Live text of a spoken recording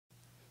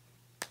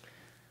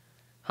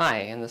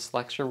Hi, in this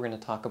lecture we're going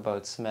to talk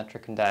about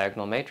symmetric and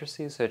diagonal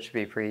matrices, so it should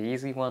be a pretty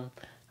easy one.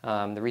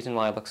 The reason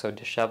why I look so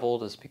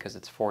disheveled is because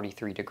it's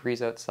 43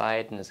 degrees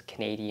outside, and as a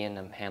Canadian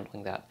I'm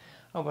handling that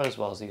about as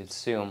well as you'd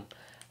assume.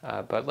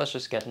 But let's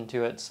just get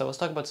into it. So let's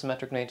talk about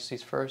symmetric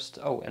matrices first.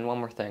 Oh, and one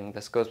more thing,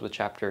 this goes with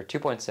chapter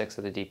 2.6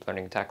 of the deep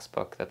learning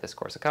textbook that this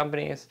course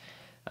accompanies.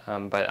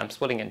 But I'm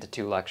splitting it into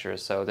two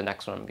lectures, so the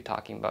next one I'm going to be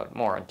talking about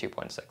more on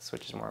 2.6,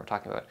 which is more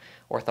talking about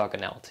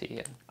orthogonality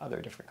and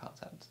other different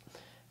concepts.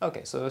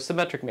 Okay, so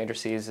symmetric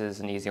matrices is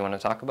an easy one to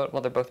talk about.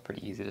 Well, they're both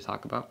pretty easy to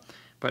talk about.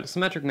 But a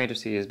symmetric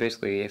matrix is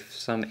basically if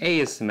some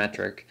A is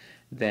symmetric,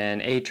 then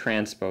A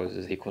transpose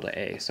is equal to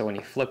A. So when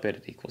you flip it,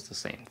 it equals the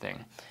same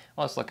thing.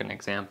 Well, let's look at an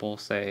example.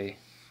 Say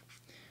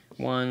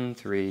 1,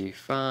 3,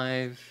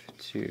 5,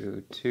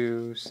 2,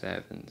 2,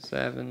 7,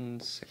 7,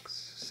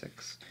 6,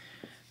 6.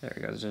 There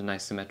we go. There's a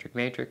nice symmetric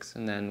matrix.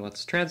 And then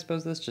let's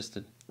transpose this just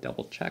to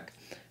double check.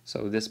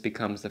 So this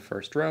becomes the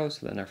first row.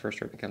 So then our first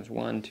row becomes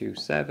 1, 2,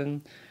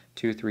 7.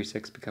 2, 3,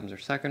 6 becomes our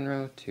second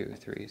row. 2,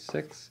 3,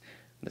 6.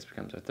 This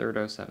becomes our third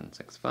row. 7,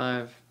 6,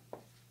 5.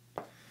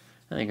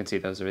 And you can see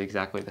those are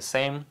exactly the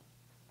same.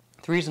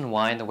 The reason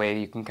why and the way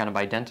you can kind of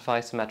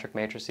identify symmetric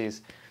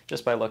matrices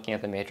just by looking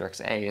at the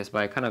matrix A is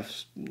by kind of,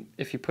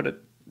 if you put a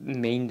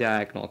main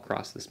diagonal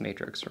across this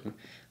matrix from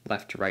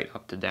left to right,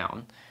 up to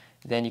down,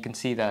 then you can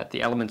see that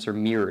the elements are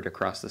mirrored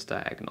across this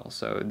diagonal.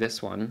 So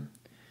this one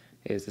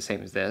is the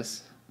same as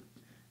this,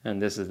 and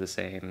this is the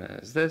same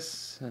as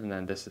this, and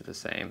then this is the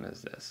same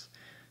as this.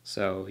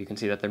 So you can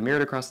see that they're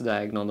mirrored across the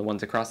diagonal, and the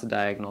ones across the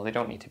diagonal, they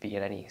don't need to be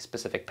in any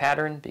specific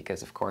pattern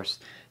because, of course,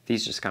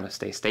 these just kind of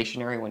stay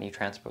stationary when you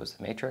transpose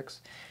the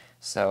matrix.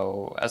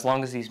 So as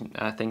long as these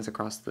things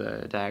across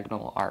the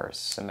diagonal are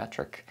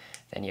symmetric,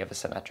 then you have a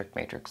symmetric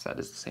matrix that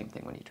is the same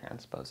thing when you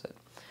transpose it.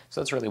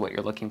 So that's really what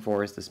you're looking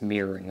for, is this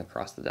mirroring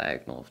across the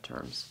diagonal of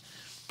terms.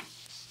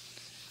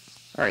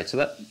 Alright, so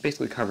that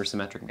basically covers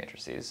symmetric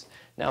matrices.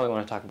 Now we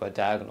want to talk about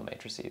diagonal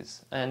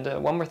matrices. And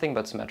one more thing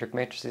about symmetric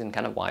matrices and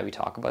kind of why we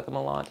talk about them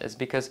a lot is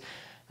because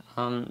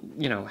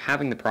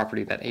having the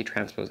property that A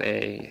transpose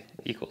A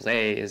equals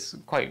A is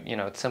quite,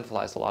 it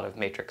simplifies a lot of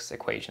matrix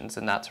equations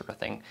and that sort of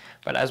thing.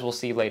 But as we'll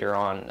see later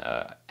on,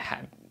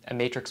 a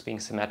matrix being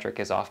symmetric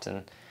is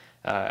often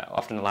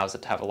allows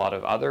it to have a lot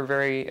of other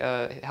very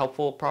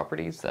helpful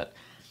properties that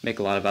make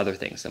a lot of other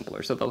things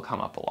simpler, so they'll come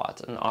up a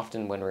lot. And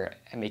often when we're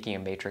making a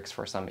matrix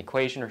for some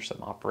equation or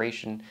some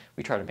operation,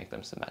 we try to make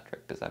them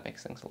symmetric because that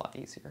makes things a lot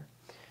easier.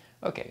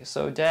 Okay,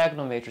 so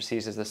diagonal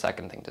matrices is the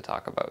second thing to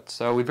talk about.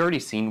 So we've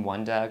already seen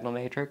one diagonal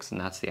matrix, and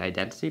that's the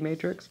identity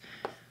matrix.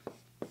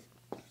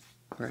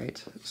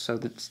 Right, so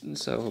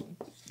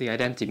the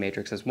identity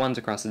matrix has ones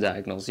across the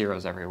diagonal,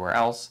 zeros everywhere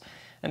else.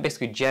 And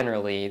basically,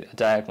 generally, a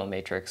diagonal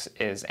matrix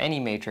is any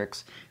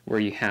matrix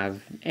where you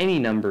have any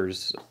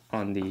numbers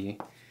on the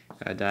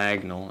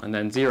diagonal, and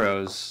then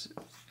zeros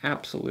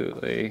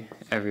absolutely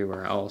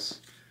everywhere else,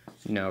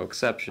 no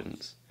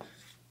exceptions.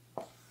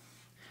 So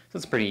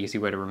that's a pretty easy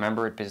way to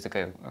remember it,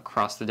 basically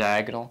across the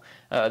diagonal.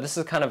 This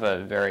is kind of a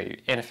very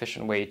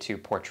inefficient way to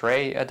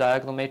portray a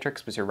diagonal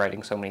matrix because you're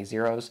writing so many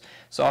zeros.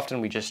 So often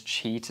we just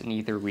cheat and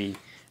either we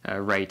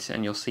write,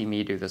 and you'll see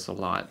me do this a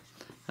lot,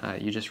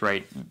 you just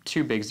write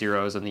two big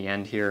zeros on the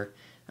end here,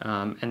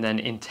 and then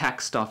in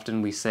text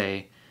often we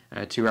say,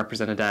 to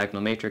represent a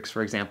diagonal matrix,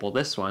 for example,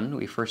 this one,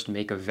 we first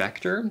make a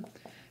vector,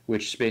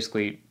 which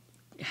basically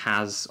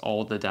has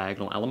all the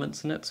diagonal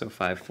elements in it. So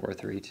 5, 4,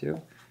 3,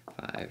 2,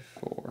 5,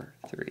 4,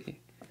 3,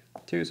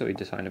 2. So we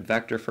define a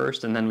vector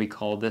first, and then we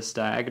call this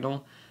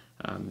diagonal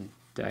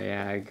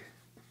diag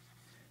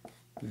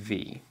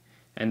v.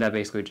 And that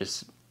basically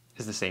just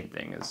is the same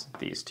thing as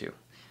these two,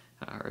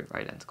 are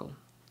identical.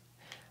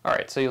 All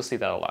right, so you'll see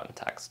that a lot in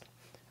text.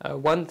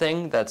 One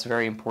thing that's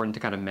very important to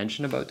kind of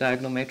mention about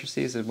diagonal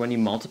matrices is when you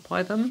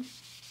multiply them,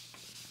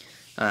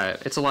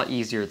 it's a lot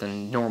easier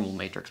than normal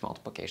matrix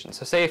multiplication.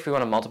 So say if we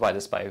want to multiply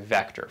this by a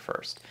vector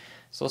first.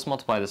 So let's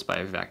multiply this by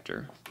a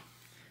vector.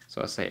 So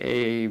let's say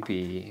A,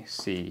 B,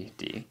 C,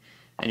 D.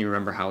 And you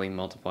remember how we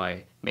multiply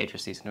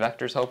matrices and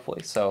vectors,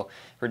 hopefully. So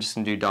we're just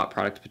going to do dot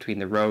product between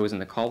the rows and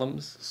the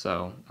columns.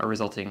 So our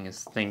resulting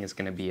thing is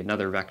going to be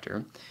another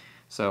vector.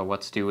 So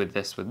let's do with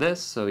this.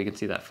 So you can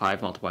see that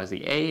 5 multiplies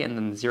the A, and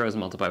then the zeros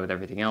multiply with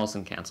everything else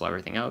and cancel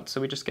everything out.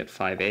 So we just get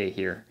 5A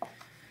here.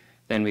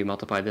 Then we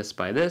multiply this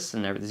by this,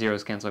 and the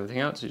zeros cancel everything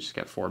out, so you just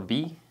get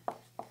 4B.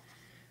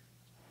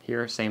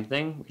 Here, same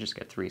thing, we just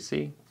get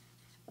 3C.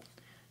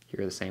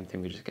 Here, the same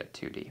thing, we just get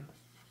 2D.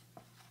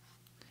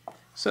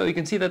 So you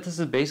can see that this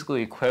is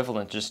basically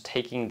equivalent to just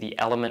taking the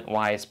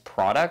element-wise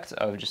product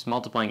of just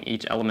multiplying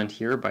each element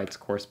here by its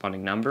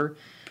corresponding number.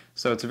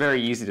 So it's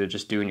very easy to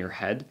just do in your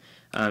head.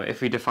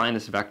 If we define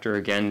this vector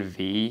again,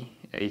 v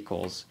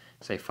equals,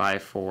 say,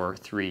 5, 4,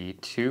 3,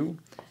 2,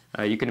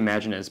 you can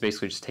imagine it as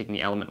basically just taking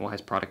the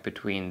element-wise product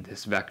between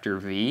this vector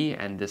v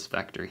and this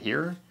vector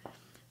here.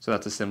 So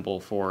that's a symbol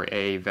for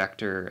a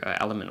vector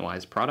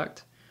element-wise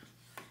product.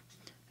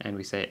 And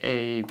we say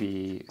A,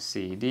 B,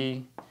 C,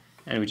 D,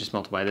 and we just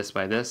multiply this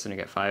by this, and we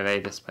get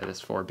 5a, this by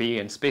this 4b,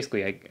 and it's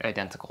basically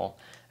identical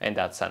in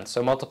that sense.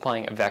 So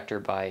multiplying a vector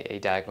by a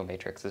diagonal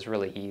matrix is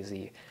really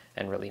easy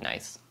and really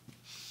nice.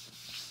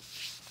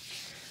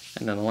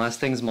 And then the last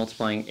thing is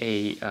multiplying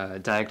a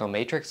diagonal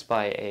matrix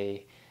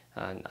by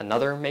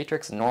another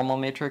matrix, a normal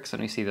matrix,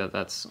 and we see that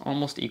that's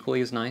almost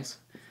equally as nice.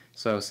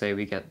 So say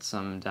we get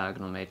some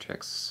diagonal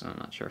matrix, I'm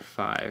not sure,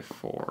 5,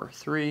 4,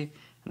 3,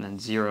 and then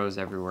zeros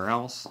everywhere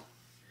else.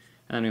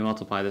 And then we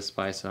multiply this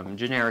by some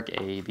generic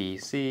A, B,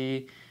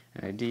 C,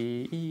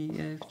 D, E,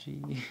 F,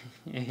 G,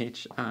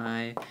 H,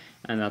 I,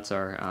 and that's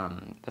our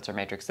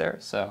matrix there.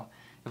 So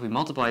if we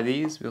multiply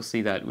these, we'll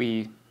see that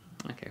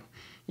okay,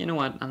 you know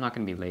what, I'm not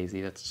going to be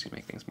lazy, that's just going to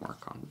make things more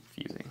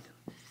confusing.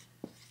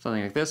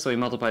 Something like this, so we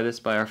multiply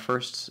this by our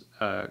first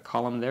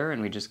column there,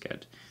 and we just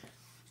get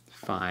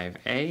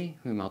 5a.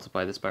 We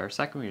multiply this by our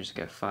second, we just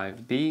get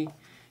 5b.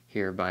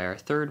 Here by our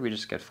third, we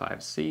just get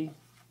 5c.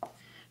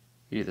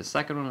 You do the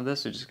second one of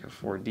this, we just get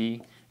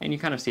 4d, and you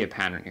kind of see a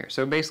pattern here.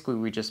 So basically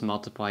we just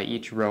multiply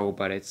each row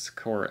by its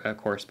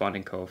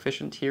corresponding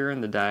coefficient here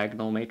in the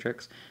diagonal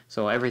matrix.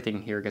 So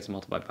everything here gets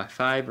multiplied by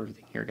 5,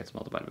 everything here gets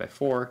multiplied by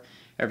 4,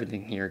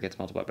 everything here gets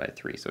multiplied by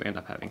 3. So we end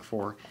up having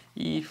 4e,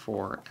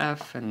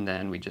 4f, and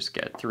then we just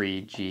get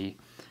 3g,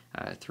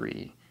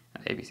 3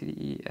 A, B, C, D,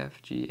 E,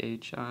 F, G,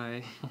 H,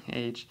 I,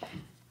 H,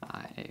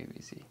 I, A,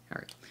 B, C. All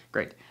right,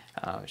 great.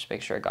 Just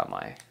make sure I got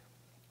my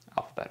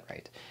alphabet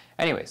right.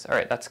 Anyways, all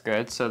right, that's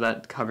good. So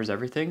that covers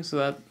everything. So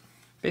that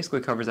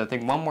basically covers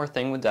everything. One more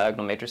thing with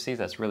diagonal matrices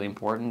that's really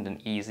important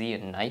and easy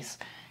and nice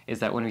is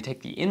that when we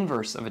take the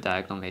inverse of a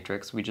diagonal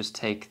matrix, we just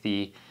take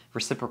the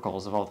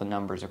reciprocals of all the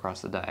numbers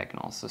across the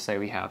diagonal. So say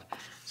we have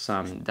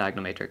some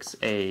diagonal matrix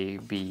A,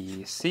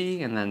 B,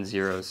 C, and then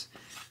zeros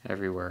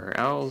everywhere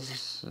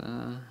else,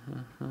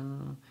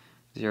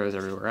 zeros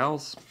everywhere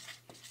else,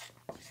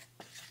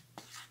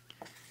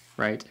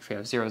 right? If we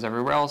have zeros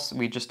everywhere else,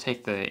 we just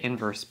take the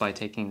inverse by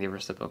taking the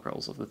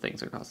reciprocals of the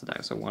things across the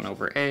diagonal. So 1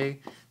 over A,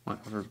 1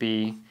 over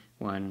B,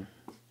 1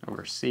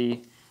 over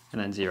C,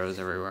 and then zeros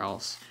everywhere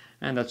else.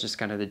 And that's just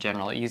kind of the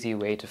general easy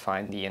way to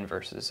find the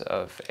inverses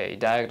of a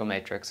diagonal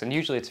matrix. And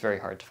usually it's very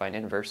hard to find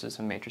inverses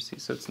in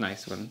matrices, so it's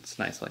nice when it's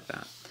nice like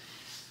that.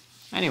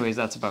 Anyways,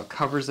 that's about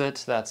covers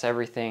it. That's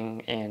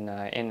everything in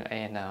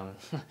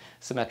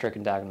symmetric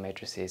and diagonal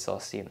matrices. So I'll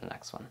see you in the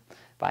next one.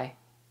 Bye.